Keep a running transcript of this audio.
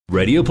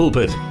Radio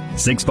Pulpit,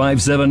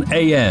 657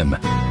 AM.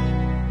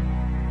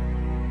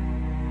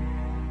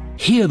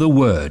 Hear the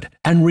word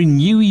and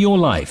renew your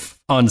life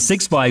on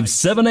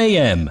 657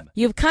 AM.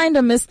 You've kind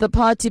of missed the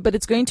party, but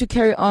it's going to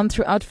carry on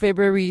throughout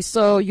February.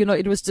 So,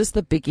 it was just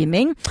the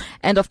beginning.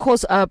 And of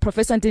course,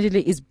 Professor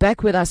Sandile is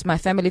back with us, my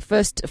family.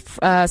 First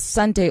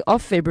Sunday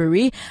of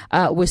February.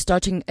 We're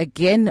starting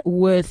again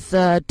with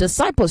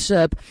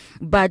discipleship.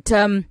 But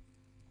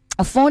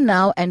for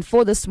now and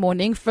for this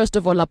morning, first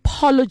of all,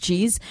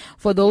 apologies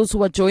for those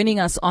who are joining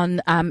us on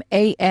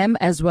AM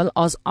as well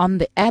as on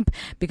the app,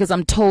 because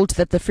I'm told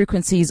that the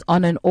frequency is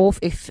on and off.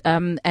 If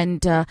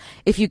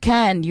you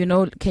can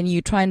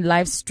you try and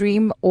live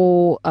stream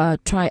or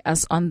try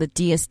us on the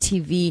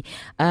DSTV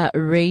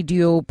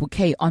radio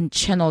bouquet on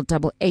channel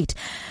 88.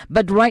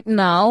 But right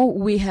now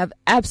we have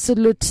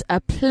absolute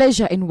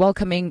pleasure in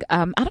welcoming,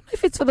 I don't know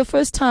if it's for the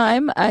first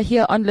time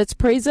here on Let's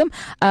Praise Him,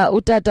 Pastor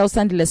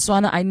Sandile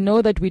Swana. I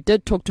know that we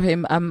did talk to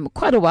him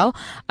quite a while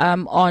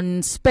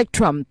on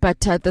Spectrum, but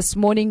this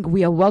morning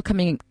we are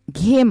welcoming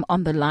him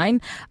on the line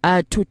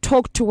to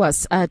talk to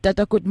us.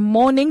 Dada, good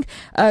morning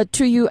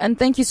to you, and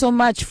thank you so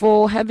much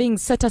for having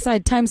set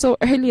aside time so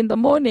early in the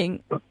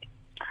morning.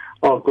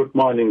 Oh, good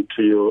morning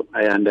to you,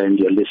 Ayanda, and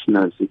your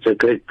listeners. It's a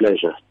great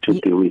pleasure to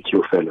be with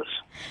you fellows.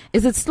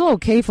 Is it still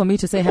okay for me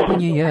to say Happy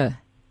New Year?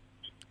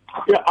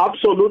 Yeah,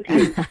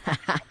 absolutely.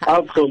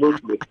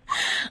 Absolutely.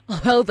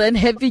 Well then,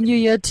 Happy New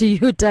Year to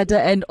you,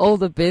 Dada, and all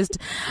the best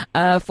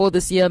for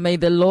this year. May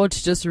the Lord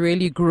just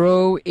really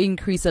grow,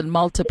 increase, and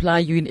multiply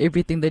you in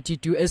everything that you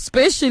do,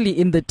 especially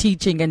in the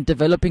teaching and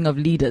developing of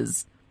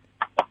leaders.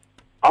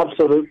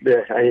 Absolutely.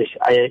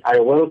 I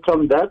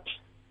welcome that.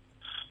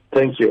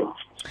 Thank you.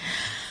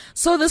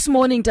 So this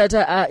morning,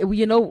 Dada,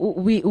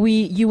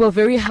 you were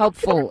very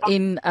helpful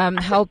in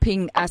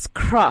helping us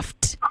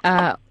craft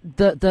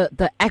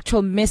the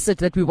actual message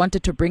that we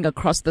wanted to bring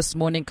across this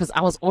morning, because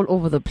I was all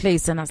over the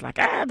place and I was like,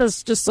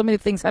 there's just so many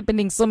things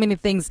happening, so many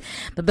things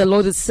that the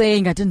Lord is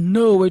saying. I didn't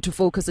know where to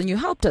focus, and you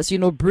helped us,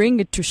 bring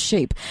it to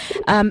shape.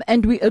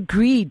 And we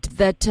agreed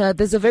that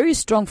there's a very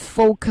strong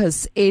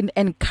focus in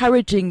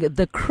encouraging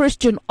the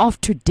Christian of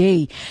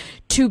today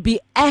to be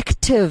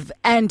active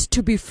and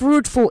to be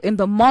fruitful in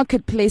the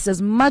marketplace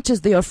as much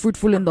as they are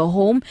fruitful in the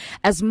home,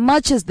 as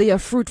much as they are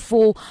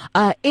fruitful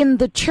in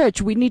the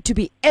church. We need to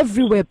be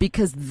everywhere,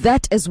 because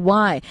that is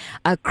why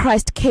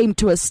Christ came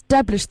to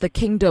establish the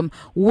kingdom,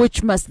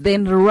 which must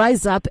then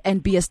rise up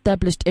and be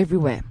established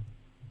everywhere.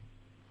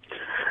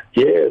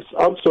 Yes,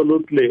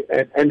 absolutely.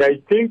 And I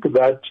think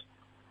that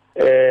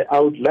I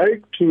would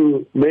like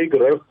to make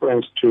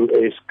reference to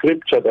a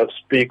scripture that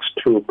speaks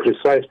to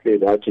precisely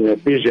that in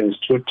Ephesians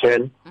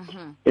 2:10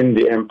 in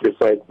the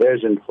Amplified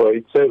Version. For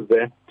it says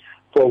there,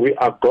 "For we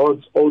are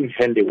God's own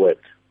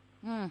handiwork,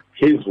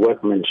 His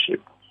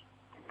workmanship,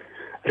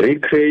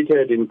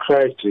 recreated in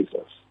Christ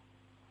Jesus,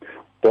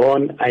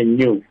 born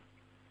anew,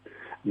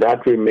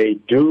 that we may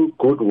do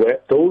good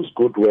work, those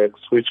good works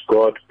which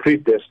God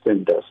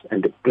predestined us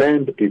and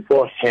planned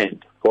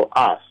beforehand for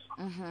us,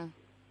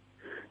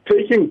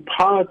 taking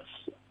parts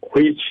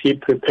which He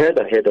prepared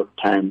ahead of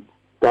time,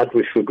 that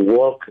we should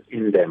walk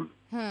in them,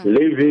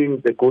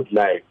 living the good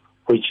life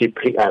which He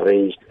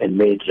prearranged and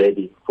made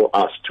ready for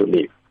us to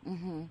live."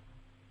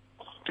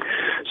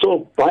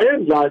 So by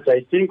and large,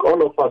 I think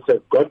all of us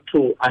have got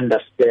to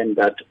understand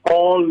that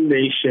all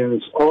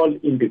nations, all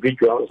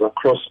individuals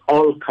across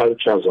all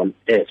cultures on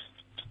earth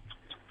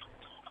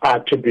are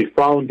to be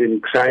found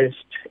in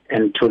Christ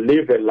and to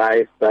live a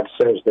life that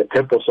serves the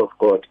purpose of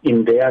God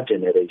in their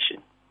generation.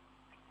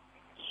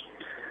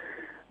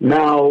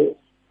 Now,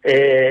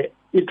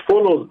 it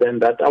follows then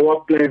that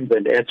our plans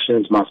and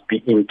actions must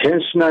be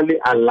intentionally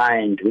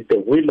aligned with the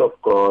will of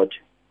God,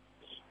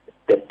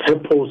 the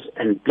purpose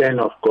and plan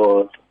of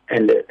God,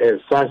 and as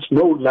such,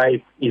 no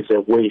life is a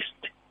waste.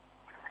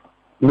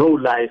 No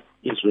life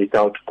is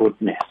without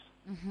goodness.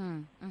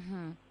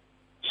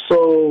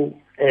 So,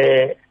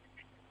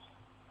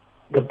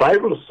 the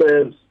Bible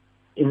says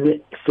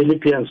in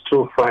Philippians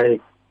 2:5,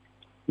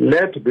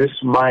 "Let this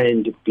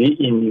mind be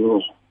in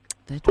you,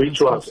 which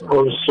was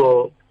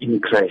also in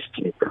Christ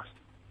Jesus."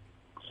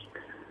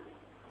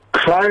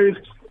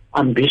 Christ's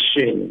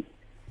ambition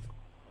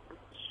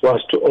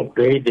was to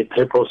obey the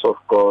purpose of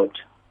God,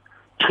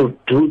 to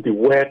do the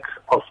work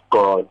of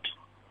God,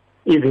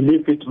 even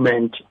if it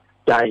meant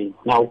dying.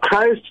 Now,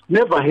 Christ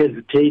never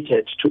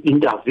hesitated to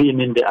intervene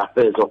in the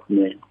affairs of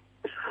men.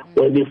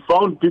 When He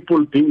found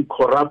people being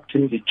corrupt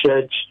in the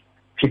church,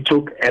 He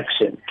took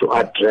action to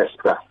address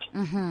that.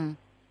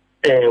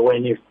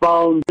 When He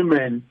found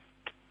women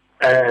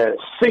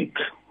sick,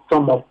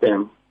 some of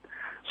them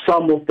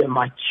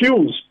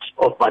accused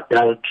of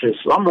adultery,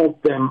 some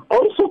of them,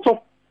 all sorts of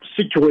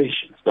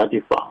situations that He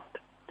found.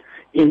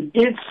 In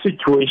each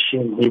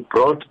situation, He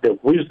brought the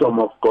wisdom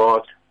of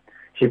God.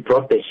 He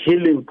brought the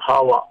healing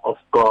power of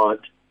God.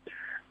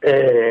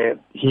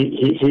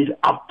 He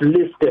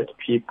uplifted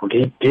people.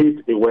 He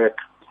did the work.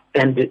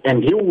 And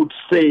He would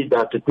say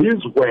that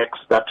these works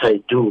that I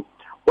do,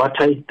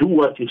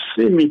 what you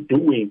see me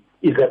doing,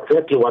 is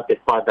exactly what the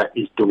Father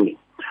is doing.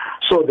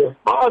 So the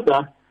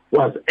Father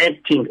was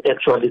acting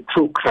actually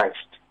through Christ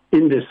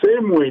in the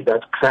same way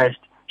that Christ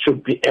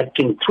should be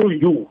acting through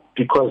you,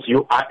 because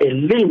you are a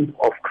limb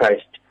of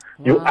Christ.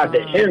 Wow. You are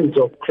the hands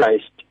of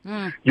Christ.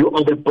 You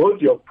are the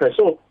body of Christ.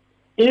 So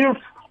if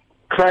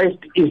Christ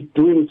is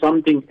doing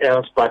something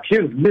else, but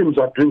his limbs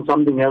are doing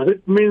something else,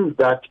 it means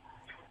that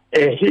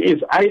he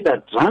is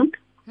either drunk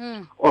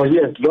or he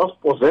has lost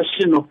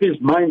possession of his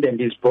mind and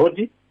his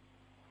body.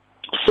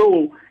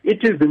 So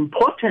it is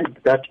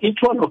important that each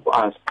one of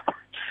us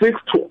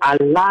seeks to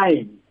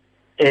align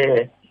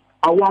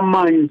our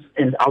minds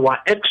and our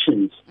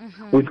actions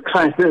with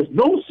Christ. There's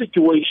no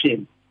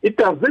situation. It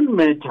doesn't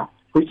matter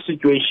which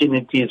situation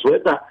it is,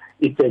 whether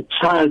it's a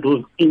child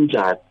who's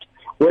injured,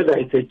 whether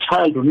it's a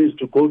child who needs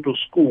to go to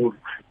school,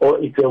 or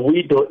it's a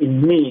widow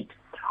in need,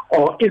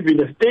 or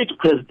even a state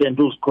president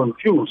who's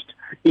confused.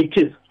 It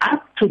is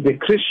up to the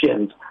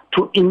Christians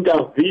to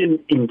intervene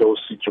in those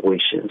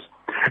situations.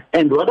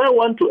 And what I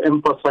want to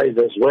emphasize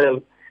as well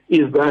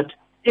is that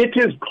it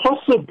is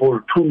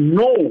possible to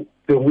know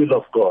the will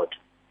of God.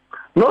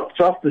 Not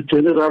just the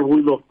general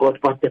will of God,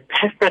 but the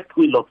perfect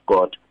will of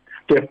God,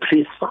 the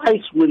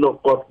precise will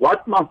of God.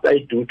 What must I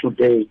do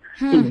today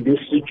in this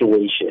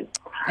situation?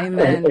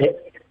 Amen.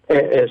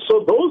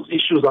 So those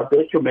issues are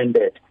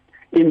documented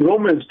in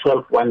Romans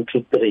 12,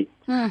 1-3.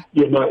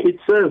 It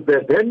says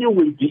that then you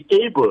will be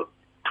able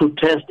to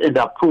test and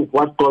approve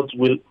what God's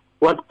will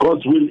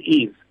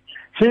is.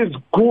 His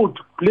good,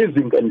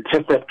 pleasing, and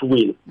perfect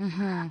will.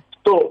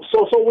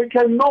 So we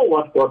can know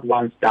what God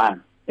wants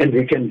done, and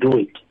we can do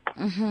it.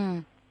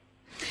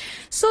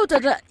 So,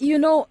 Dada,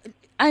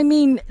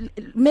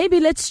 maybe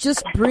let's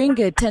just bring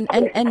it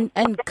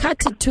and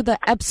cut it to the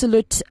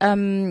absolute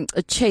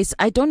chase.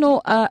 I don't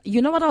know.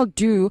 You know what I'll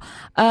do?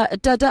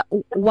 Dada,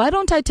 why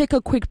don't I take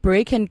a quick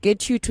break and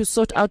get you to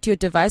sort out your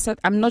device?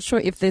 I'm not sure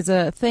if there's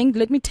a thing.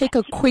 Let me take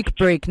a quick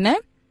break, ne?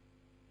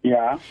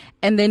 Yeah.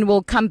 And then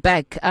we'll come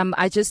back.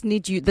 I just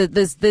need you.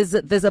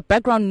 There's a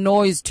background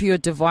noise to your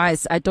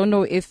device. I don't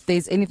know if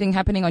there's anything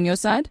happening on your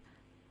side.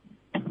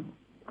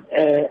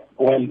 I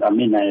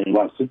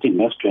was sitting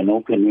next to an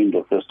open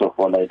window, first of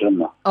all. I don't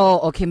know. Oh,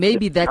 okay.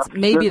 Maybe that. Just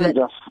move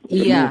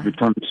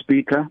it on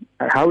speaker.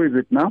 How is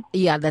it now?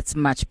 Yeah, that's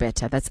much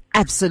better. That's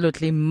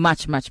absolutely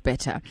much, much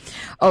better.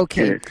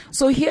 Okay. Yes.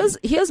 So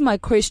here's my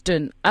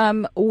question.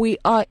 We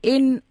are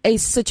in a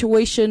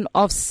situation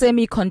of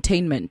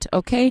semi-containment,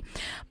 okay?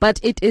 But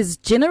it is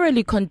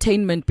generally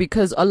containment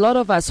because a lot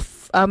of us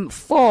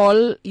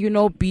fall,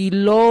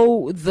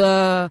 below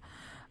the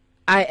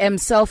I am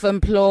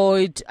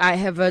self-employed, I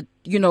have a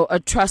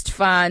trust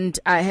fund,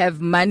 I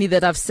have money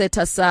that I've set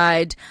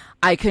aside,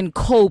 I can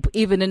cope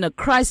even in a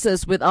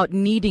crisis without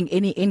needing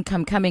any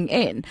income coming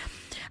in.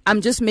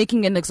 I'm just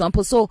making an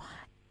example. So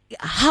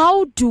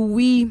how do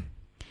we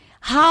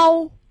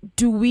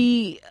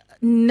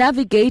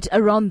navigate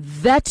around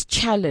that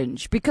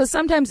challenge? Because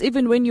sometimes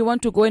even when you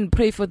want to go and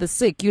pray for the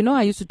sick,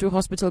 I used to do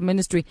hospital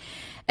ministry,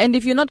 and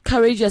if you're not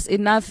courageous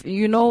enough,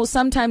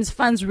 sometimes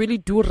funds really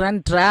do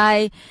run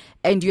dry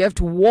and you have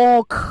to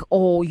walk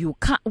or you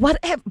can't,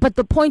 whatever. But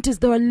the point is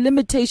there are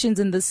limitations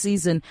in this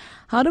season.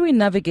 How do we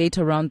navigate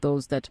around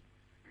those?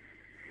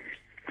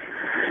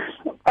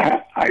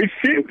 I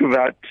think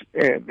that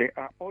there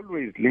are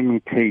always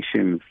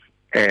limitations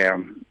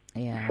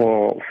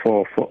for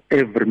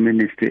every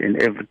ministry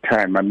and every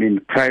time.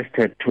 Christ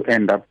had to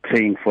end up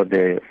praying for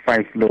the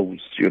 5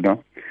 loaves,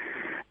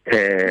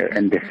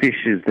 and the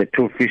fishes, the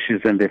 2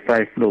 fishes and the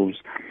 5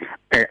 loaves.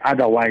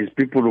 Otherwise,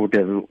 people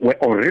were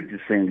already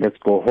saying, let's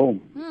go home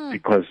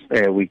because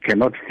we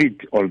cannot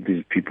feed all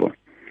these people.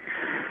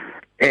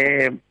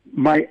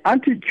 My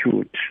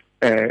attitude,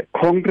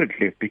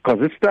 concretely, because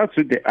it starts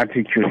with the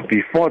attitude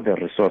before the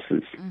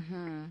resources.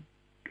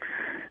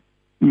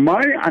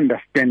 My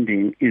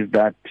understanding is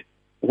that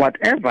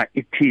whatever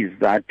it is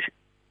that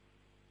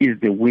is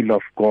the will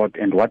of God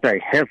and what I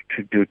have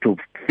to do to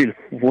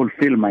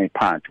fulfill my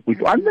part, with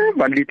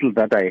whatever little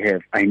that I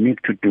have, I need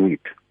to do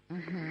it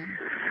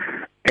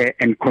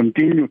and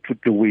continue to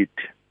do it.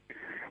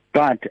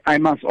 But I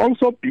must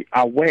also be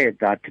aware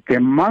that there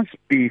must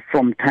be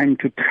from time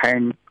to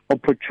time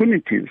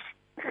opportunities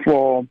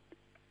for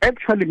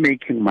actually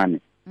making money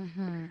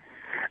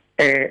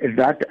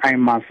that I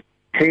must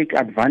take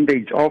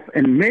advantage of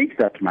and make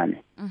that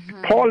money.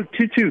 Paul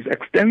teaches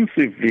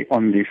extensively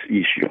on this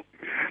issue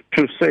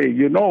to say,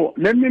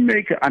 let me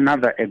make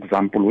another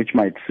example which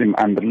might seem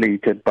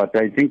unrelated, but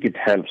I think it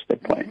helps the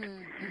point.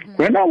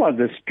 When I was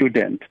a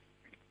student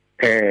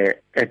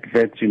at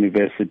Wits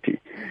University,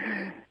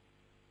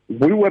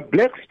 we were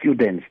black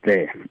students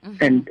there,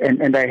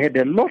 and I had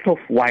a lot of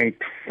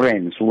white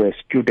friends who were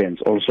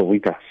students also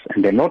with us,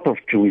 and a lot of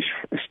Jewish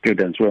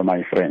students were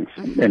my friends,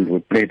 and we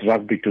played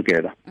rugby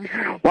together.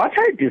 What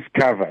I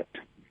discovered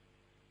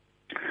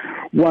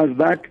was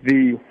that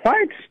the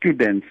white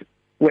students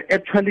were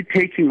actually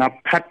taking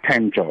up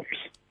part-time jobs.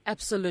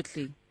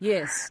 Absolutely,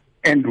 yes.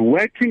 And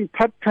working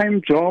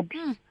part-time jobs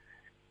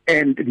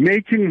and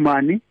making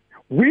money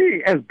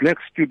we as black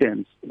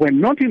students were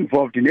not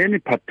involved in any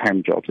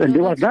part-time jobs, and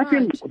there was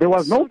nothing. Right. There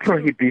was no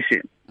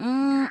prohibition.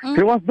 Mm-hmm.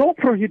 There was no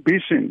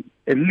prohibition,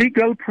 a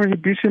legal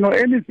prohibition or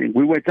anything.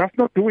 We were just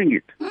not doing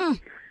it.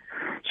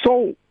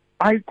 So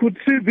I could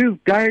see these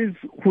guys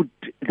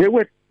they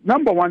were,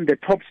 number one, the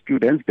top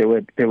students. They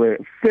were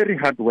very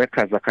hard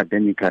workers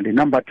academically.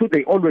 Number two,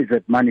 they always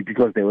had money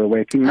because they were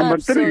working. Number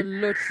three,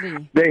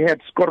 they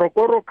had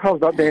skorokoro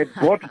cows that they had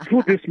bought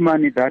through this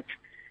money that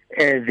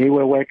they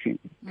were working.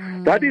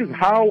 That is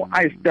how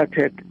I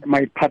started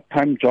my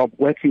part-time job,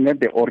 working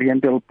at the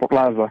Oriental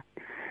Plaza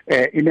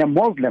in a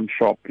Muslim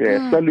shop,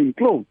 selling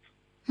clothes.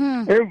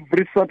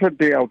 Every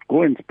Saturday I would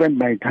go and spend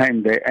my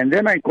time there, and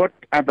then I got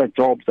other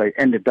jobs. I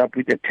ended up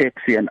with a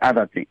taxi and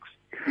other things.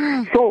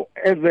 So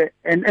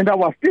and I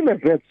was still a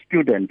vet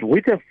student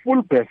with a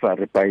full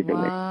bursary, by the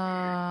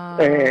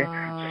way.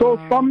 So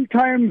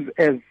sometimes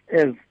as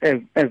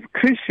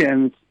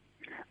Christians,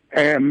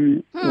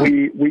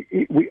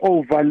 we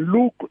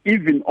overlook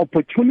even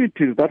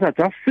opportunities that are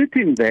just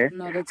sitting there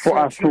for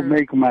us to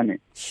make money.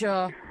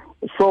 Sure.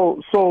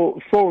 So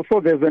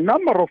there's a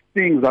number of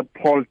things that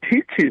Paul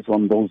teaches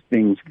on those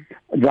things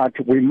that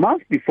we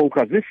must be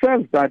focused. He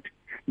says that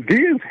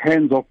these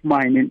hands of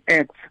mine in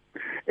Acts,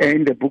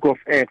 in the book of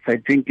Acts, I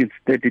think it's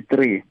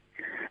 33,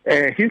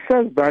 he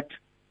says that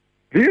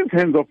these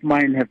hands of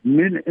mine have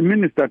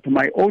ministered to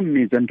my own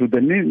needs and to the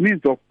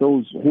needs of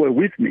those who are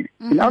with me.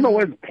 In other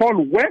words,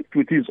 Paul worked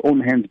with his own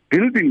hands,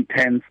 building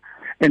tents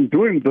and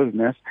doing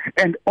business,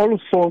 and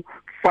also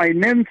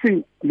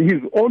financing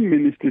his own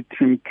ministry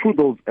team through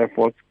those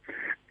efforts,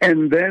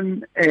 and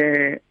then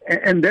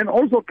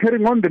also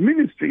carrying on the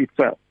ministry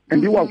itself.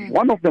 And he was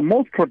one of the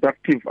most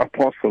productive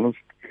apostles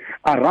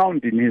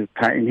around in his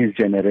time, in his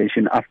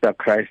generation after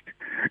Christ.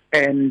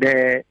 And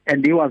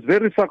he was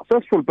very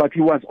successful, but he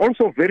was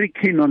also very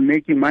keen on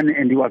making money,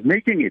 and he was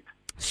making it.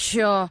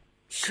 Sure.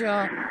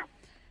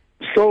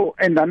 So,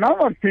 and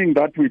another thing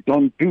that we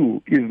don't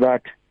do is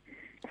that,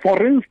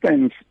 for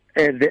instance,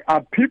 there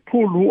are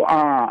people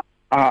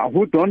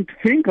who don't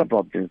think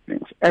about these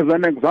things. As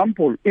an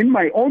example, in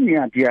my own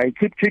yard here, I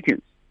keep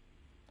chickens.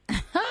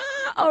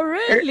 Oh,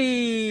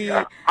 really?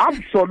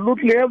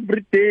 Absolutely.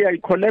 Every day I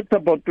collect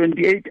about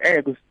 28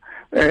 eggs,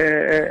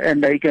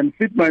 and I can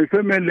feed my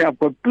family. I've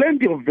got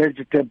plenty of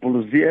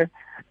vegetables here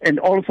and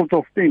all sorts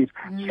of things.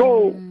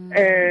 So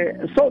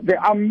there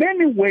are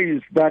many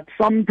ways that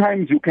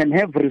sometimes you can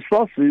have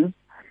resources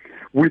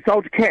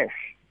without cash.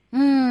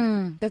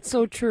 That's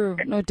so true.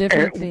 No,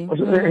 definitely.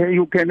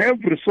 You can have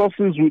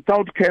resources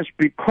without cash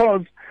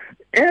because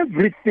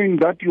everything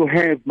that you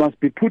have must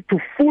be put to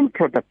full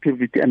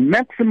productivity and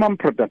maximum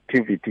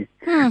productivity.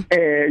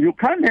 You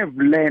can't have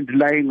land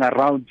lying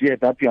around here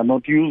that you are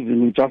not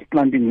using. You're just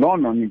planting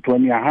lawn on it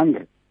when you're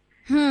hungry.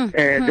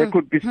 There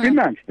could be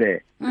spinach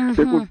there.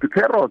 There could be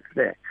carrots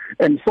there,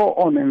 and so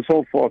on and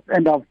so forth.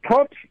 And I've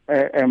taught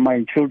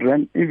my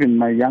children, even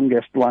my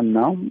youngest one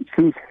now,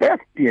 since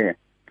first year,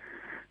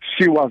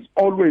 she was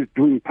always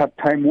doing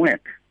part-time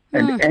work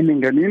and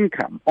earning an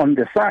income on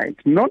the side.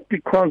 Not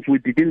because we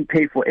didn't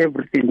pay for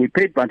everything we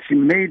paid, but she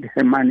made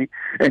her money,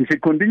 and she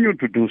continued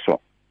to do so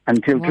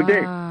until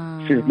today.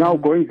 She's now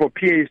going for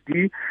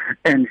PhD,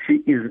 and she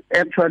is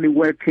actually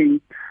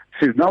working.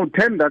 She's now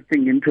turned that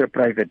thing into a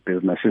private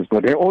business. She's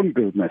got her own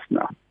business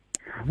now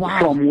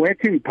from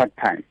working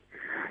part-time.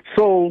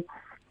 So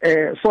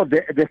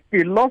the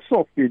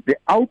philosophy, the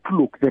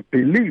outlook, the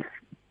belief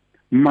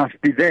must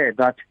be there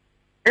that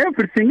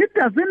everything, it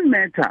doesn't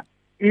matter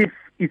if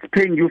it's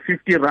paying you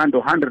 50 rand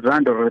or 100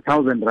 rand or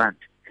 1,000 rand.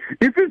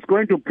 If it's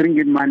going to bring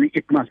in money,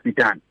 it must be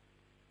done.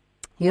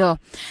 Yeah.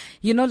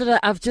 You know that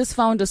I've just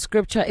found a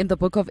scripture in the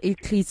book of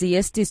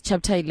Ecclesiastes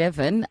chapter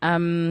 11.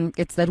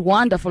 It's that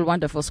wonderful,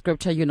 wonderful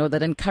scripture,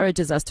 that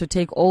encourages us to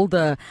take all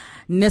the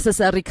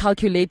necessary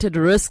calculated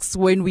risks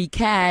when we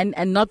can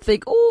and not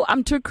think, oh,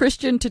 I'm too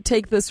Christian to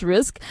take this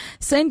risk.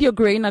 Send your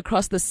grain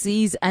across the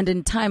seas and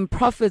in time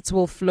profits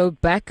will flow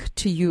back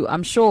to you.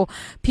 I'm sure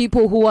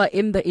people who are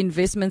in the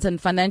investments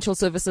and financial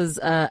services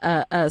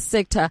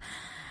sector,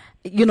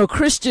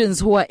 Christians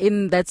who are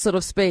in that sort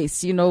of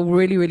space,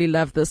 really, really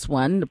love this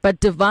one. But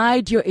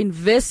divide your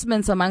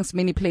investments amongst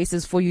many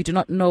places, for you do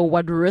not know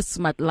what risks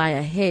might lie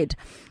ahead.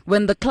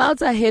 When the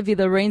clouds are heavy,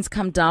 the rains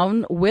come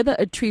down. Whether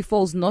a tree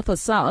falls north or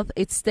south,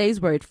 it stays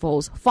where it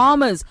falls.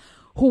 Farmers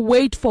who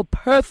wait for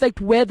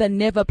perfect weather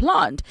never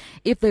plant.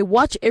 If they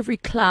watch every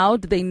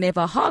cloud, they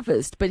never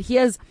harvest. But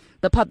here's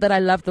the part that I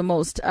love the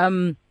most.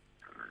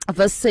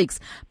 Verse 6,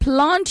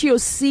 plant your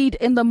seed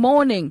in the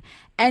morning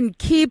and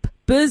keep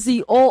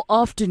busy all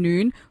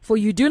afternoon, for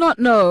you do not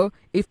know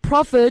if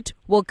profit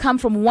will come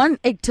from one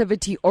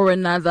activity or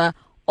another,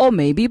 or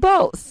maybe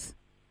both.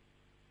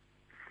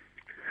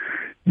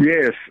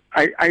 Yes,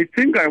 I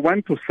think I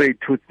want to say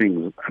two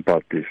things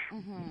about this.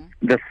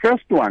 The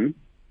first one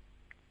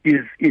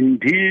is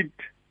indeed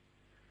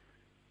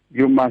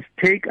you must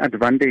take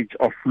advantage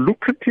of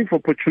lucrative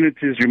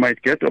opportunities. You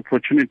might get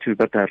opportunities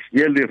that are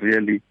really,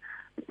 really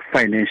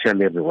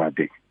financially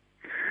rewarding.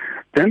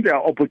 Then there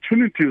are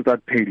opportunities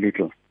that pay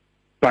little,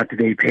 but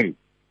they pay.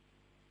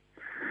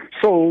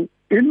 So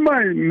in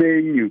my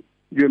menu,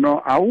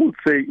 I would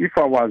say if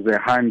I was a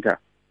hunter,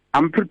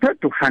 I'm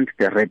prepared to hunt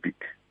the rabbit.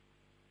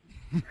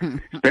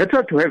 It's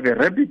better to have a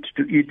rabbit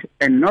to eat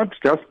and not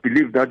just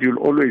believe that you'll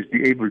always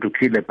be able to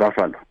kill a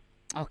buffalo.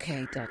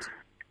 Okay, Dad.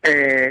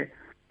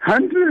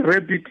 Hunt the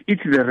rabbit, eat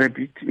the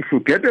rabbit. If you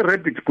get a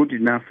rabbit, good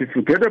enough. If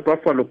you get a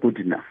buffalo, good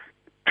enough.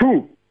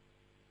 2,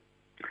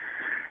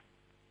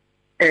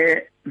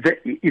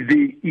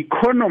 the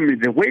economy,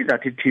 the way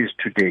that it is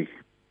today,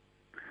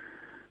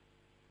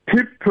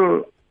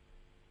 people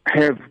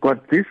have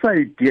got this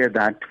idea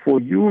that for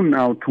you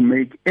now to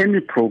make any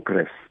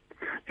progress,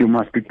 you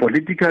must be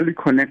politically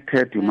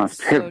connected, you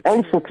must have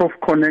all sorts of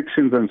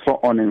connections and so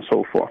on and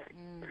so forth.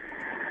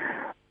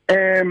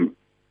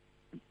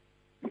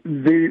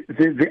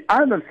 The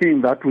other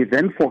thing that we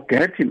then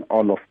forget in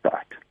all of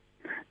that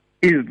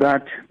is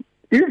that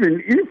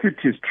even if it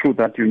is true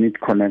that you need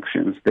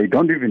connections, they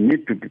don't even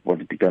need to be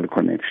political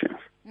connections.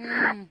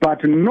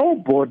 But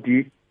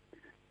nobody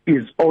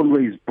is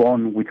always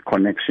born with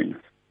connections.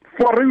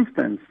 For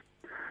instance,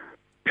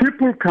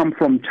 people come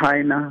from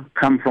China,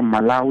 come from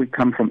Malawi,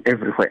 come from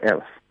everywhere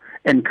else,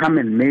 and come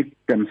and make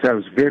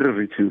themselves very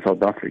rich in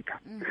South Africa.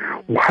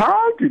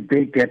 How did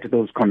they get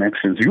those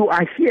connections? You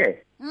are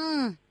here.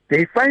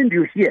 They find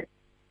you here.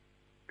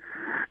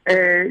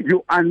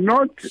 You are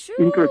not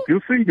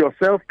introducing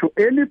yourself to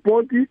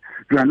anybody.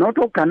 You are not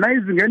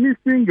organizing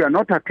anything. You are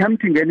not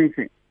attempting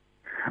anything.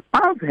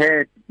 I've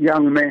had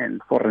young men,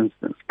 for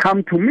instance,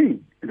 come to me.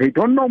 They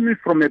don't know me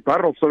from a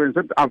bar of soap and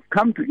said, I've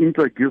come to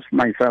introduce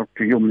myself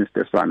to you,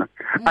 Mr. Swana.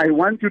 I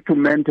want you to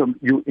mentor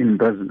you in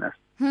business.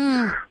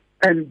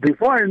 And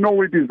before I know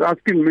it, he's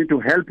asking me to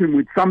help him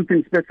with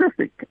something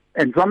specific.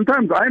 And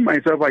sometimes I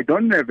myself, I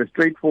don't have a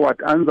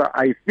straightforward answer.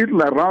 I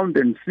fiddle around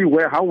and see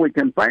how we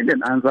can find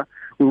an answer.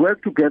 We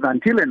work together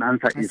until an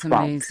answer is found.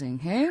 That's amazing,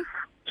 hey?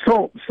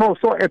 So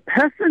a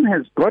person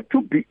has got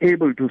to be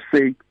able to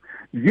say,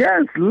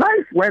 yes,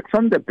 life works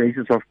on the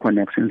basis of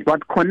connections,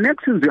 but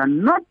connections, you are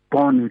not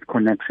born with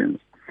connections.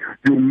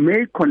 You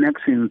make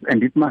connections,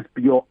 and it must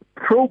be your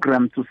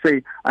program to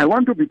say, I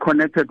want to be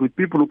connected with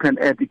people who can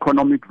add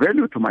economic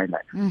value to my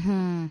life.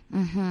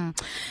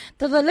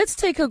 Dada, let's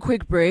take a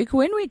quick break.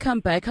 When we come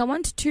back, I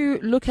want to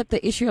look at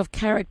the issue of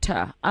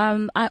character.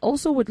 I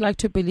also would like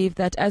to believe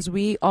that as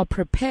we are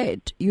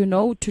prepared,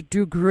 to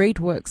do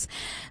great works,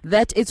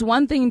 that it's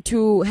one thing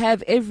to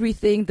have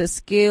everything, the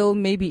skill,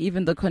 maybe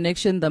even the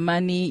connection, the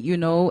money,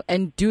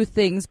 and do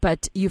things,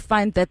 but you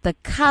find that the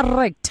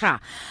character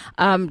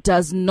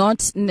does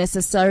not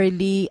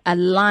necessarily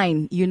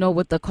align,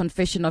 with the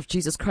confession of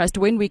Jesus Christ.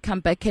 When we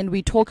come back, can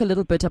we talk a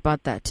little bit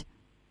about that?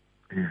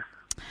 Yeah.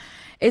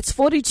 It's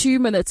 42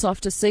 minutes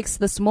after 6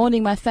 this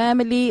morning, my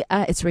family.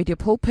 It's Radio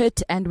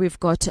Pulpit, and we've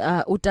got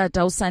Pastor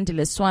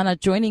Sandile Swana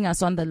joining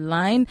us on the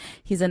line.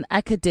 He's an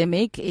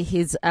academic.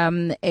 He's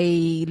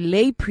a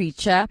lay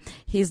preacher.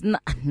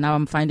 Now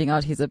I'm finding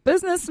out he's a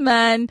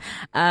businessman,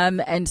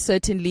 and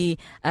certainly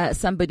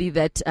somebody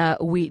that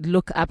we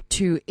look up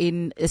to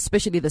in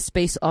especially the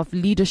space of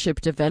leadership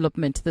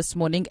development this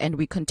morning, and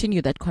we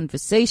continue that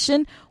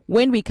conversation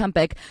when we come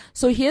back.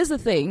 So here's the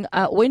thing.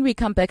 When we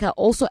come back, I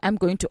also am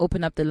going to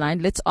open up the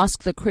line. Let's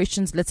ask the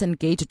questions. Let's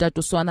engage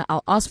Pastor Swana.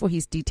 I'll ask for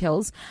his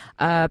details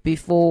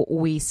before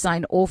we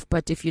sign off.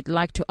 But if you'd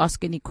like to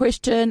ask any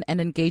question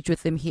and engage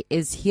with him, he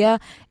is here.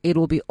 It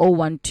will be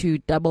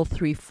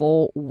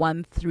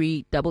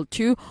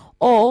 012-334-1322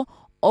 or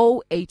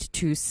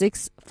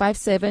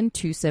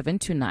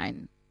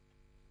 0826-572729.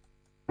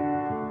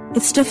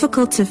 It's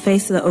difficult to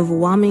face the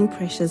overwhelming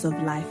pressures of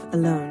life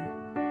alone.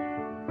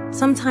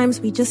 Sometimes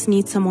we just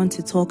need someone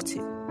to talk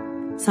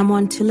to,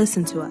 someone to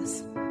listen to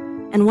us.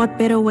 And what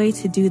better way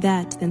to do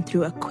that than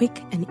through a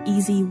quick and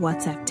easy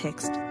WhatsApp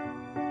text?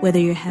 Whether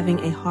you're having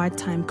a hard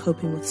time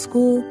coping with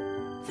school,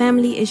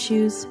 family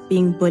issues,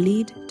 being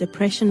bullied,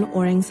 depression,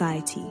 or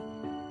anxiety,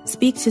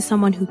 speak to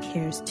someone who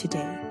cares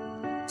today.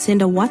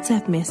 Send a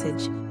WhatsApp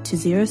message to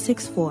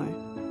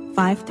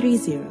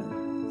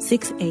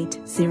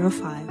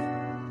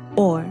 064-530-6805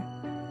 or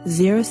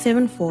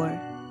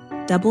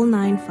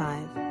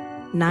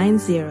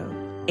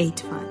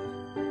 074-995-9085.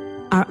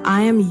 Our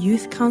I Am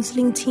Youth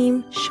Counseling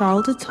team,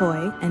 Charles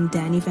DeToy and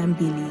Danny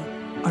Vambili,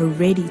 are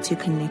ready to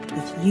connect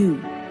with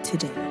you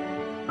today.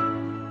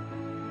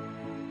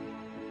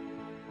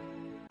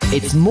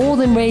 It's more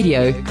than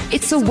radio.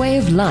 It's a way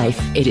of life.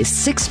 It is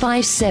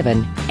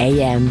 657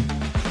 AM.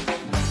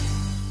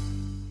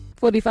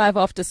 45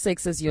 after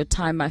 6 is your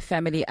time, my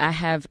family. I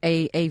have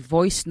a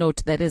voice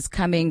note that is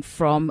coming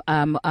from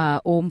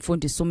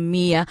Mfundisi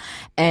Mia,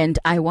 and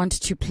I want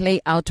to play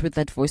out with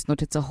that voice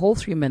note. It's a whole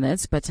 3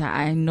 minutes, but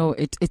I know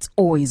it's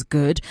always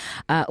good.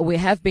 We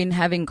have been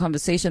having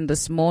conversation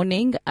this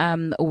morning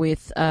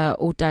with Pastor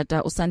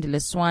Sandile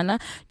Swana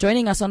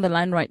joining us on the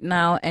line right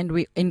now. And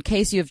we, in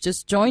case you've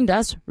just joined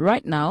us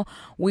right now,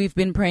 we've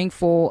been praying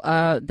for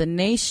the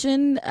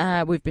nation.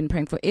 We've been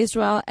praying for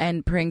Israel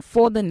and praying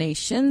for the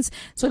nations.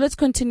 So let's let's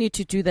continue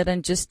to do that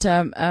and just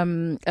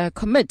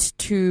commit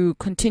to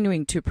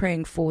continuing to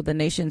praying for the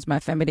nations, my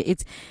family.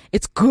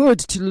 It's good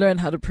to learn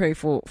how to pray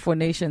for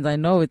nations. I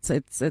know it's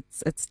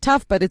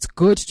tough, but it's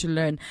good to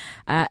learn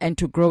and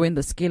to grow in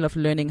the skill of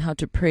learning how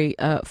to pray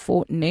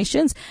for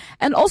nations.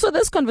 And also,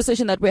 this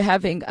conversation that we're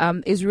having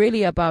is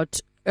really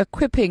about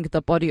equipping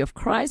the body of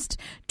Christ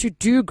to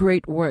do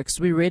great works.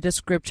 We read a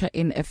scripture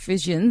in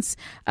Ephesians.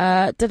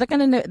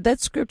 That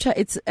scripture,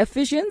 it's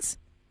Ephesians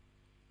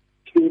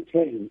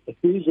 2:10.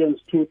 Ephesians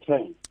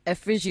 2:10.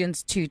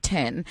 Ephesians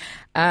 2:10.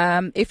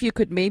 If you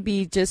could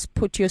maybe just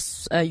put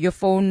your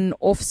phone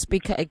off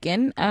speaker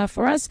again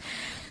for us.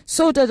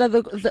 So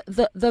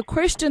the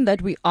question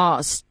that we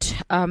asked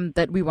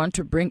that we want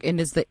to bring in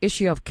is the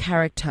issue of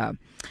character.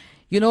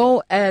 You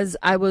know, as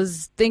I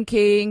was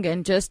thinking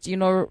and just,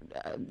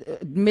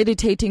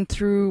 meditating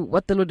through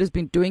what the Lord has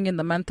been doing in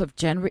the month of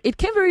January, it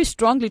came very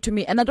strongly to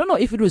me. And I don't know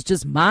if it was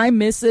just my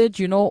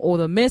message, or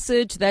the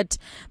message that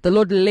the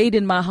Lord laid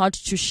in my heart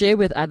to share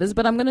with others,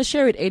 but I'm going to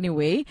share it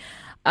anyway.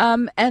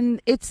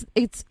 And it's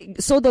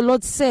so the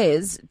Lord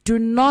says, do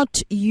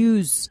not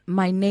use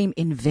my name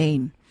in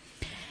vain.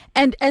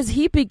 And as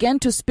he began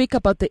to speak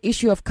about the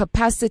issue of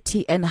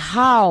capacity and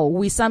how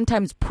we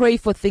sometimes pray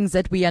for things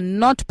that we are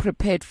not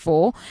prepared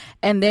for,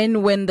 and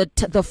then when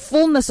the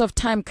fullness of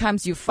time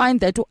comes, you find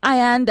that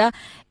Ayanda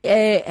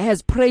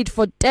has prayed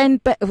for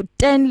 10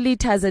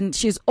 liters and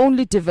she's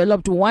only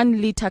developed 1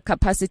 liter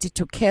capacity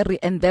to carry,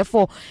 and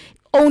therefore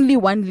only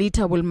 1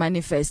 liter will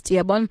manifest.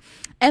 And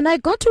I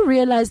got to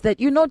realize that,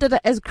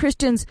 that as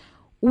Christians,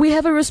 we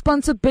have a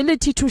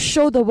responsibility to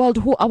show the world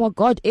who our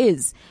God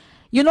is.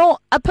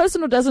 A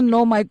person who doesn't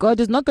know my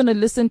God is not going to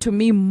listen to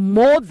me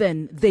more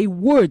than they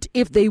would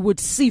if they would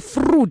see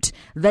fruit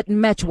that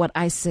match what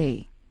I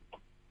say.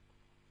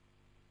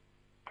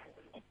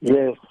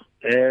 Yes.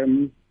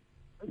 The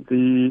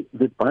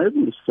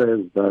Bible says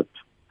that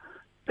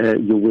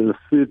you will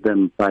see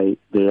them by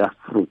their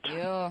fruit.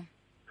 Yeah.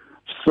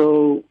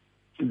 So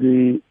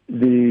the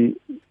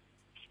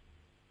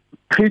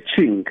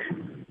preaching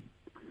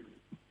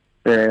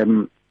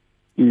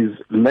is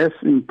less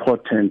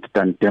important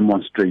than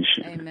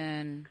demonstration.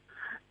 Amen.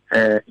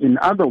 In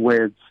other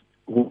words,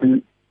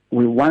 we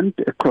want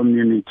a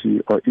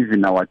community or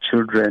even our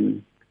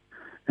children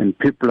and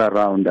people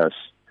around us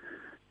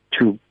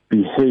to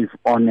behave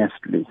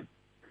honestly.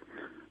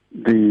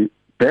 The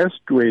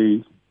best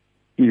way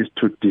is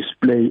to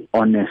display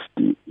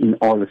honesty in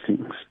all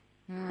things.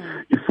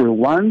 If we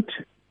want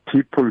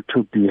people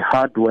to be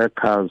hard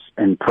workers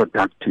and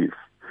productive,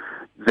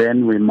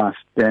 then we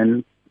must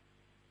then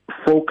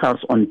focus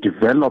on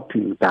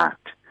developing that,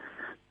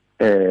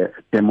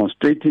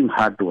 demonstrating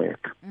hard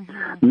work.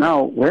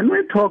 Now, when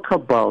we talk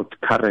about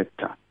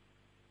character,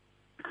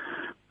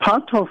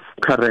 part of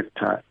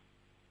character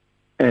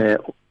is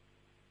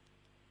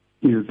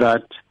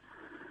that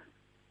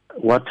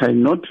what I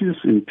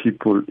notice in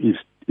people is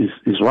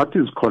what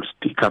is called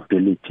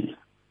stickability,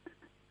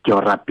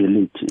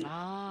 durability,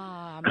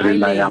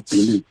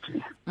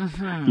 reliability.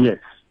 Yes.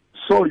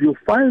 So you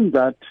find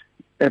that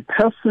a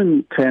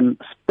person can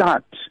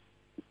start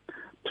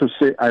to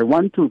say, I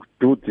want to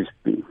do this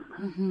thing.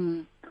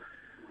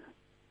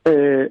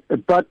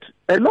 But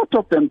a lot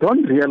of them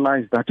don't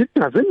realize that it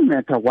doesn't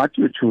matter what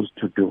you choose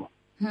to do.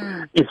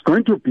 It's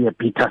going to be a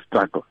bitter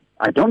struggle.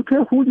 I don't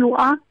care who you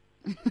are.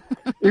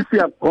 If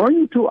you are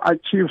going to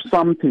achieve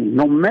something,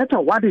 no matter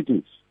what it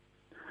is,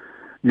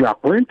 you are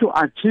going to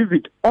achieve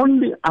it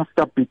only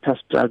after bitter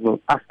struggle,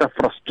 after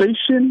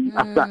frustration,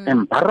 after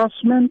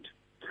embarrassment.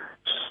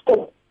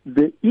 So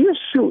the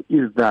issue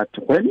is that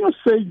when you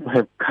say you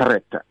have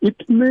character,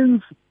 it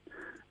means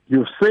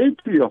you say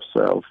to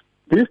yourself,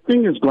 this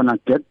thing is going to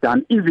get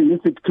done even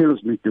if it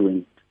kills me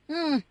doing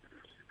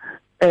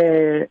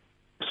it.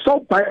 So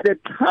by the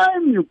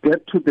time you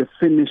get to the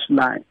finish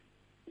line,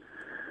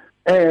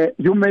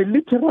 you may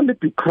literally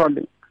be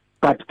crawling,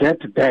 but get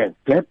there,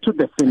 get to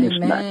the finish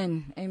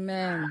line.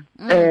 Amen.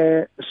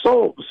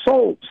 So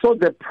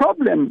the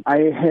problem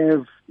I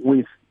have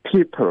with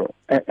people,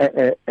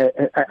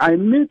 I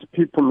meet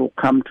people who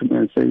come to me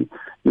and say,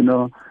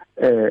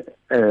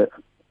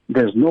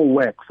 there's no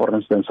work, for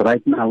instance,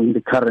 right now in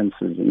the current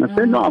season. I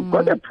say, no, I've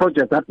got a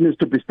project that needs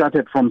to be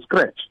started from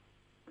scratch.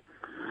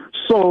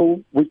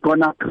 So we're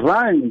going to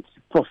grind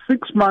for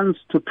 6 months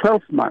to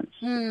 12 months.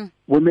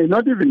 We may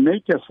not even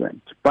make a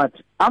cent, but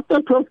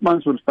after 12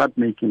 months, we'll start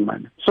making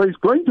money. So it's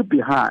going to be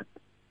hard.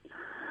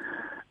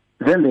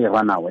 Then they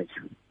run away.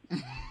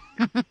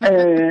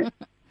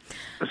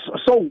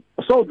 So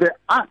the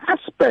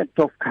aspect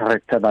of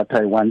character that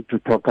I want to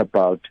talk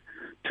about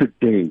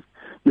today,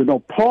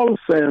 Paul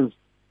says,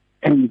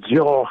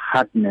 endure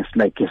hardness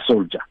like a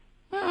soldier.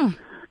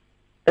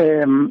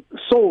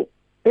 So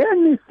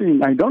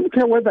anything, I don't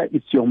care whether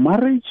it's your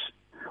marriage,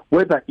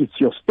 whether it's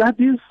your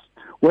studies,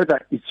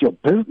 whether it's your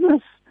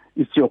business,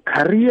 it's your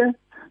career,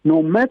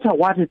 no matter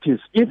what it is,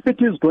 if it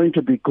is going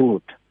to be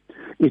good,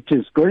 it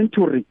is going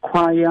to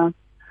require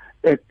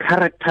a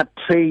character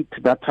trait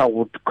that I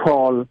would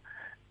call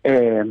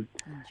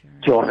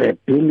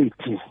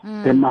durability.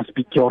 There must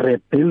be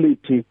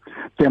durability.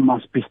 There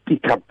must be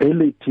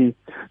stickability.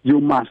 You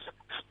must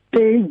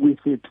stay with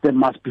it. There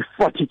must be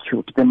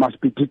fortitude. There must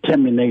be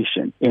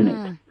determination in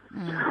it.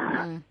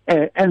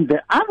 And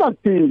the other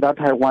thing that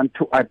I want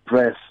to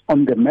address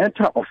on the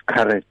matter of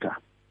character,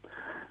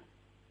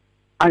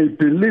 I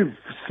believe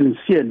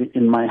sincerely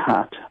in my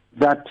heart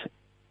that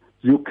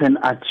you can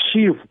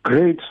achieve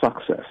great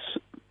success,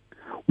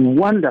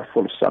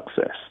 wonderful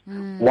success,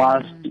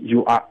 whilst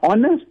you are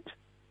honest,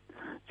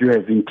 you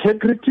have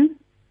integrity.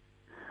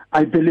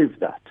 I believe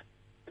that.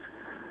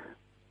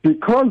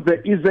 Because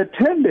there is a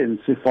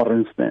tendency, for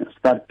instance,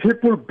 that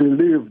people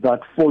believe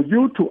that for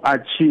you to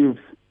achieve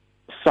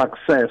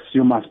success,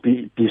 you must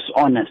be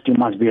dishonest, you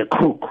must be a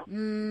crook.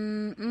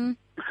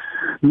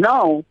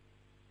 Now,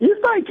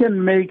 if I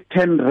can make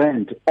 10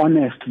 rand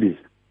honestly,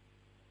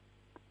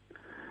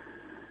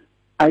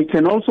 I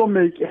can also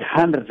make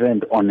 100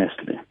 rand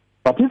honestly.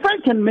 But if I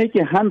can make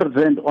 100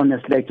 rand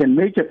honestly, I can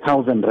make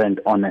 1,000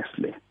 rand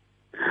honestly.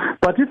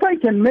 But if I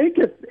can make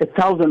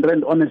 1,000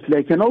 rand honestly,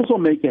 I can also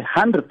make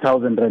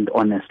 100,000 rand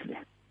honestly.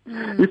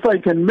 If I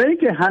can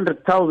make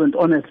 100,000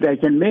 honestly, I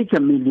can make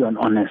 1,000,000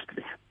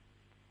 honestly.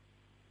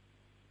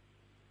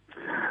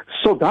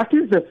 So that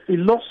is the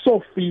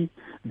philosophy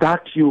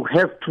that you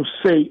have to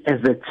say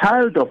as a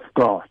child of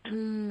God.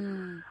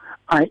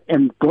 I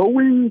am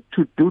going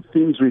to do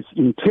things with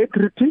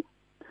integrity.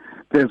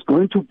 There's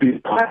going to be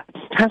quite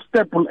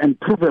testable and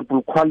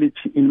provable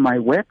quality in my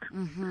work.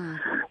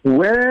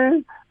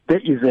 Where there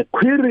is a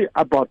query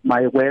about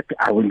my work,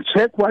 I will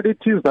check what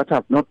it is that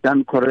I've not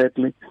done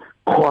correctly,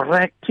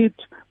 correct it,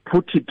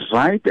 put it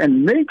right,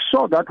 and make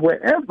sure that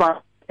wherever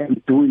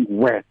I'm doing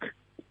work,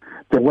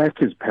 the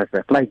work is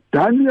perfect. Like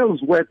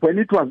Daniel's work, when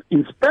it was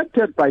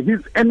inspected by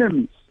his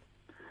enemies,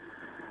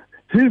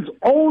 his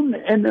own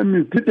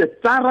enemies did a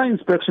thorough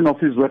inspection of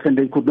his work and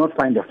they could not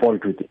find a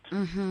fault with it.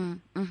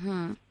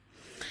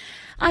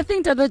 I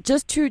think that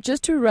just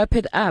to wrap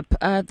it up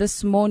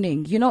this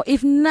morning,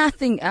 if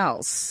nothing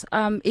else,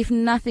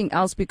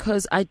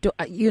 because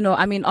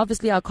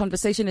obviously our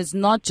conversation is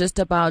not just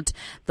about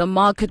the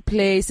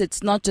marketplace.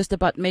 It's not just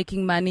about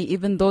making money,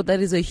 even though that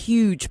is a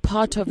huge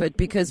part of it,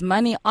 because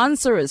money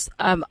answereth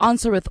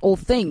all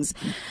things.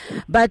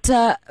 But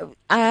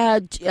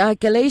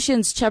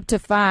Galatians chapter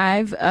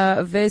 5,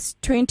 verse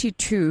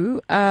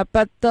 22,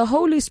 but the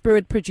Holy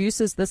Spirit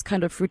produces this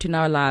kind of fruit in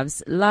our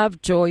lives: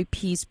 love, joy,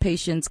 peace,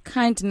 patience,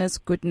 kindness,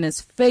 goodness,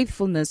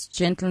 faithfulness,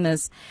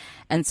 gentleness,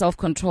 and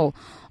self-control.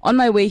 On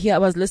my way here, I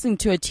was listening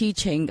to a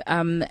teaching,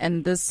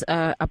 and this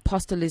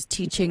apostle is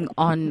teaching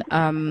on,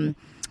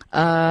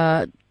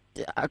 I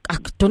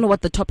don't know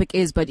what the topic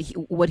is, but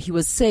what he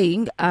was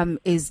saying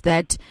is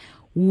that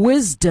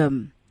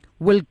wisdom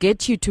will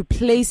get you to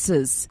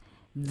places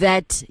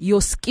that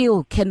your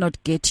skill cannot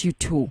get you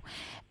to.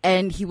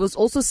 And he was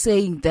also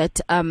saying that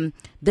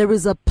there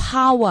is a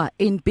power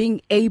in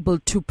being able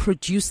to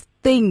produce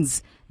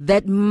things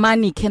that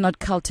money cannot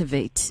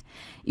cultivate.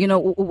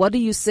 What do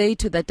you say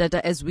to that,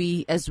 Dada, as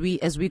we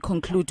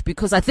conclude?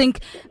 Because I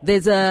think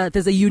there's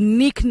a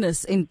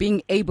uniqueness in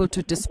being able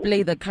to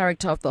display the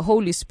character of the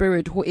Holy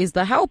Spirit, who is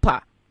the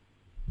helper.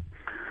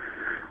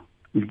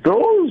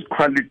 Those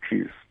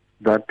qualities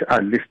that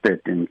are listed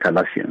in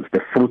Galatians,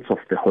 the fruits of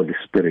the Holy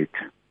Spirit,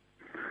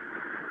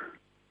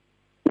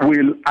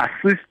 will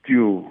assist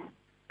you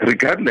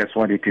regardless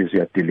what it is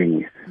you're dealing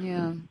with.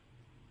 Yeah.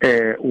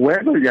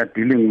 Whether you're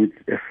dealing with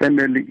a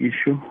family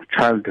issue,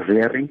 child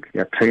rearing,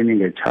 you're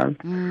training a child,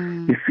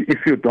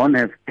 if you don't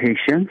have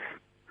patience,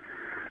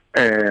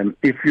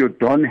 if you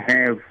don't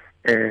have,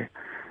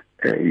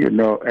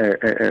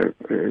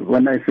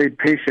 when I say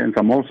patience,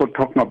 I'm also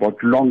talking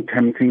about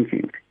long-term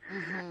thinking.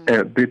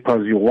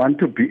 Because you want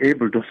to be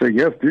able to say,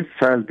 yes, this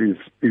child is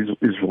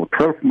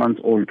 12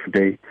 months old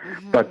today,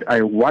 but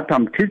what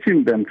I'm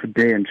teaching them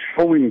today and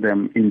showing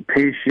them in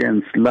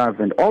patience, love,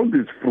 and all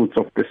these fruits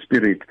of the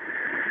Spirit,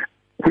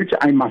 which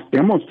I must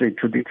demonstrate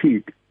to the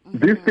kid,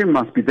 this thing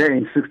must be there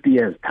in 60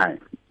 years' time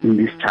in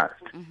this child.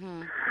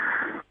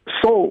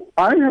 So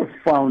I have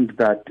found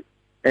that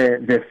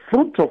the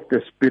fruit of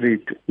the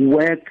Spirit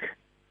work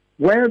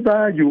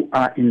whether you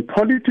are in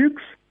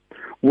politics,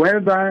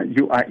 whether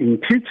you are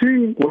in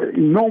teaching,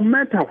 no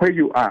matter where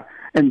you are.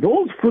 And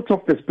those fruits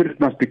of the Spirit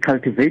must be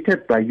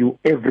cultivated by you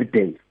every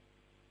day.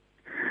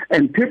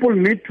 And people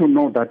need to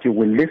know that you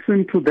will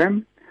listen to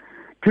them.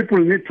 People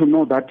need to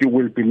know that you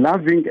will be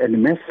loving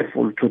and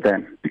merciful to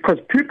them. Because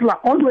people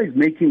are always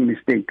making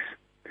mistakes.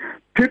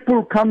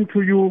 People come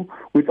to you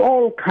with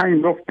all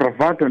kinds of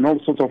bravado and all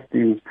sorts of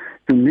things.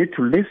 You need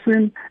to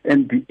listen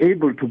and be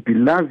able to be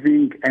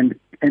loving and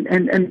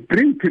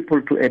bring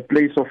people to a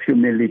place of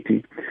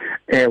humility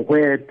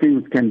where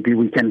things can be,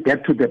 we can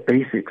get to the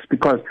basics.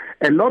 Because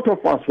a lot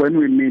of us, when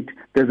we meet,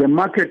 there's a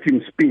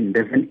marketing spin,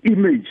 there's an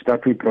image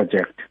that we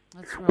project,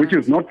 right, which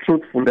is not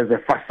truthful. There's a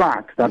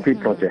facade that we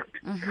project,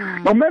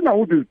 no matter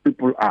who these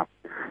people are.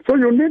 So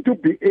you need to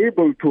be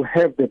able to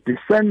have the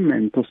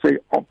discernment to say,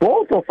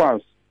 both of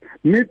us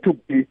need to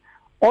be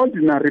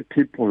ordinary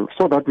people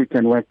so that we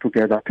can work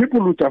together.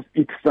 People who just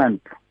eat sand,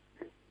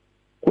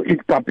 who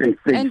eat cup and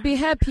fish. And be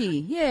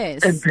happy,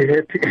 yes. And be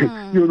happy,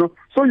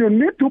 So you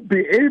need to be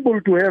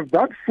able to have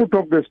that fruit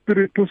of the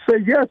Spirit to say,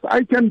 yes,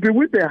 I can be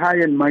with the high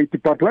and mighty,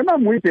 but when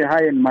I'm with the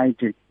high and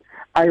mighty,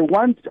 I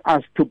want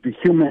us to be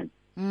human.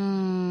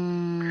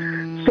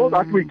 So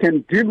that we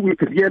can deal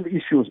with real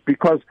issues,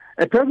 because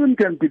a person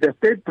can be the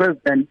state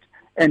president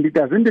and he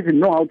doesn't even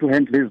know how to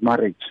handle his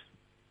marriage.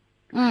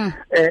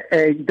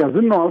 He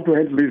doesn't know how to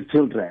handle his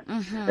children.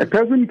 A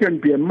person can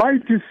be a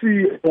mighty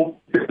CEO,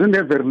 doesn't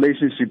have a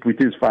relationship with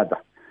his father,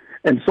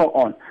 and so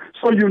on.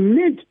 So you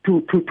need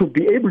to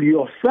be able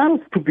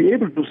yourself to be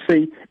able to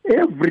say,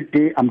 every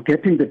day I'm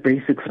getting the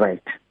basics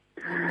right.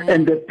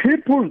 And the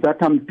people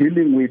that I'm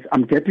dealing with,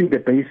 I'm getting the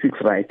basics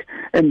right.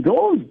 And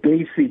those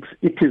basics,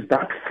 it is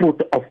that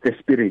fruit of the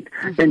Spirit.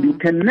 And you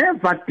can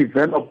never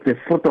develop the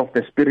fruit of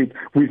the Spirit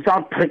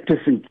without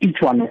practicing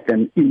each one of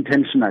them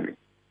intentionally.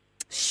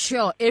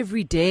 Sure,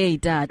 every day,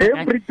 Dad.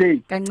 Every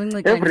day.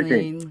 Every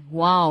day.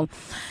 Wow.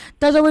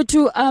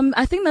 Dadawethu,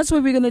 I think that's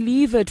where we're going to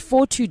leave it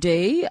for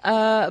today.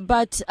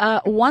 But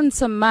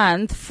once a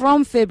month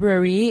from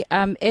February,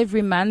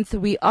 every month,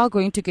 we are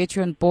going to get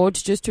you on board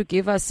just to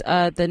give us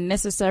the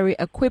necessary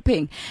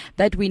equipping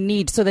that we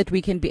need so that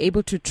we can be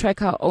able to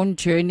track our own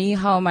journey.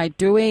 How am I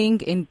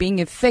doing in being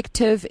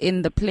effective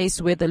in the place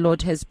where the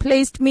Lord has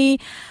placed me?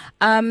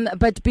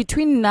 But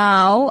between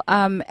now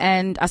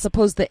and I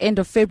suppose the end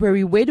of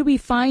February, where do we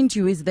find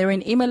you? Is there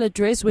an email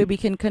address where we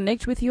can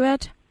connect with you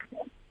at?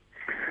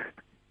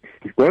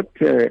 You've got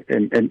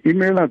an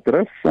email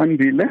address,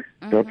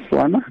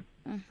 sandile.swana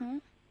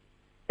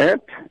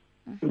at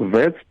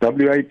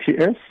wits.ac.za,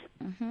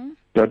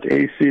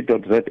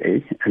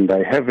 and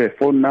I have a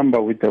phone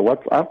number with a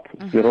WhatsApp,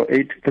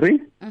 083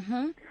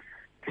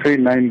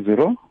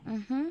 390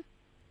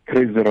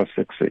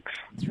 3066.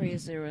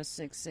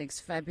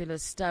 3066.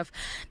 Fabulous stuff.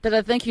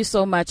 Dada, thank you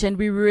so much, and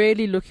we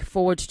really look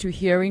forward to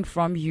hearing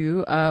from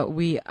you.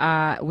 We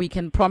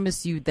can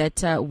promise you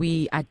that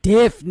we are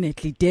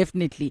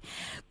definitely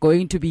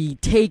going to be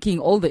taking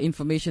all the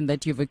information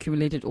that you've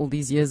accumulated all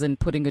these years and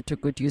putting it to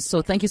good use.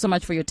 So thank you so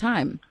much for your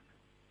time.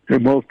 You're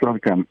most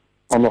welcome.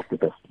 All of the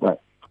best. Bye.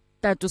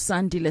 Pastor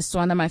Sandile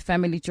Swana, my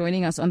family,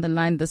 joining us on the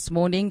line this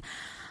morning.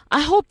 I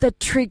hope that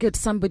triggered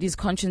somebody's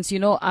conscience.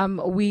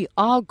 We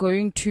are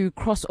going to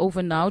cross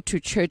over now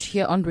to church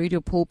here on Radio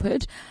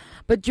Pulpit.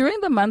 But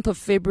during the month of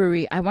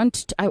February, I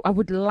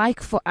would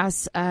like for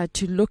us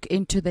to look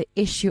into the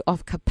issue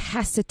of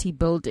capacity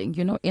building.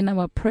 In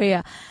our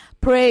pray,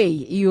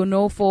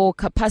 for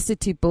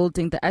capacity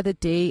building. The other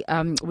day,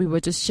 we were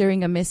just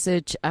sharing a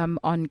message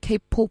on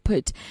Cape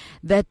Pulpit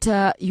that,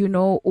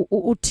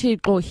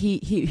 Utiko,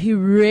 he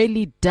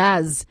really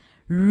does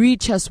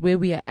reach us where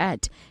we are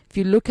at. If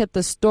you look at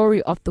the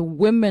story of the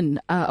women,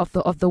 of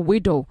the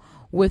widow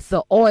with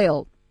the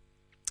oil,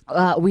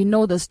 we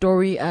know the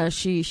story.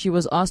 She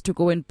was asked to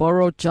go and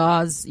borrow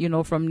jars,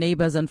 from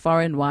neighbors and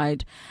far and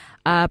wide.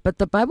 But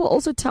the Bible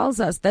also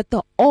tells us that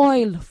the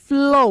oil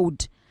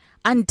flowed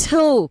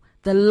until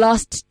the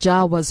last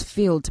jar was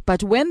filled.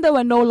 But when there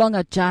were no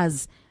longer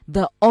jars,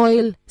 the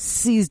oil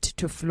ceased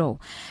to flow.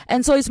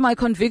 And so it's my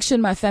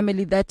conviction, my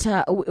family, that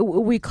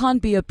we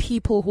can't be a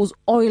people whose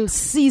oil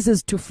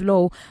ceases to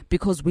flow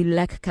because we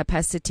lack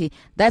capacity.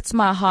 That's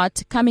my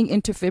heart coming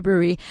into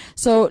February.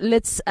 So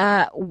let's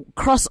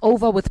cross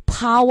over with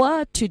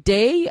power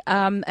today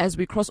as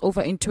we cross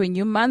over into a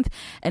new month.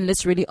 And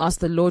let's really ask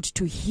the Lord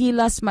to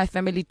heal us, my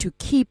family, to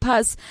keep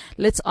us.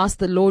 Let's ask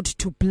the Lord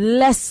to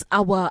bless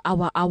our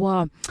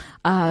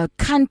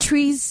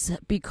countries,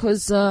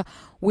 because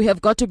we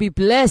have got to be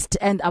blessed,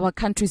 and our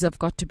countries have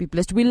got to be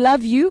blessed. We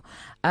love you.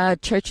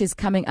 Church is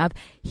coming up.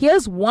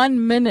 Here's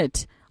 1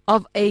 minute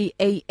of a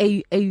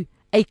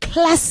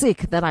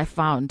classic that I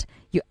found.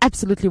 You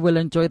absolutely will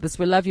enjoy this.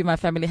 We love you, my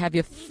family. Have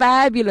your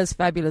fabulous,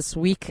 fabulous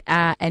week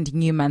and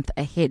new month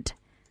ahead.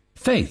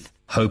 Faith,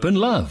 hope and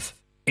love.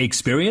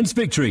 Experience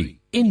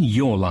victory in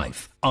your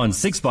life on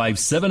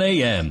 657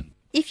 AM.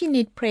 If you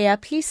need prayer,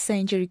 please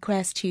send your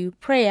request to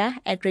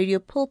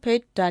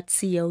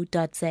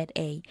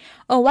prayer@radiopulpit.co.za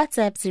or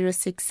WhatsApp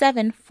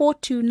 067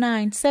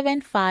 429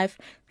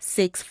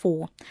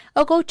 7564,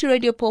 or go to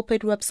Radio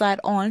Pulpit website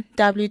on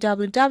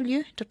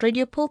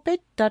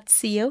www.radiopulpit.co.za.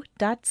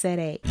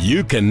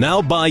 You can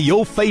now buy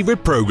your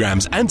favorite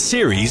programs and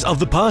series of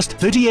the past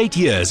 38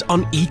 years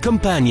on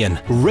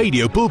eCompanion,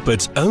 Radio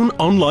Pulpit's own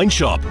online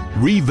shop.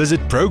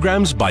 Revisit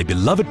programs by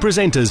beloved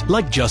presenters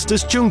like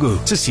Justice Chungu,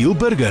 Cecile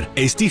Burger,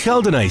 Esti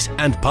Geldenhuys,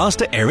 and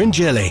Pastor Aaron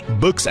Jelle.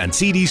 Books and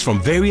CDs from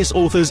various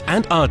authors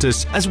and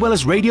artists, as well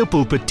as Radio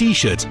Pulpit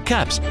t-shirts,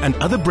 caps, and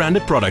other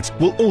branded products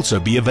will also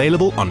be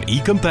available on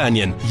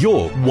eCompanion,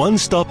 your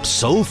one-stop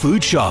soul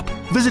food shop.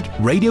 Visit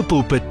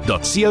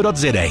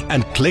radiopulpit.co.za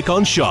and click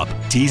on shop.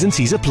 T's and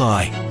C's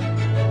apply.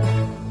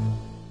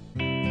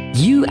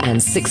 You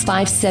and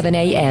 657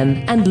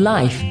 AM and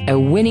life, a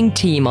winning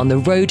team on the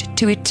road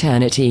to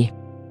eternity.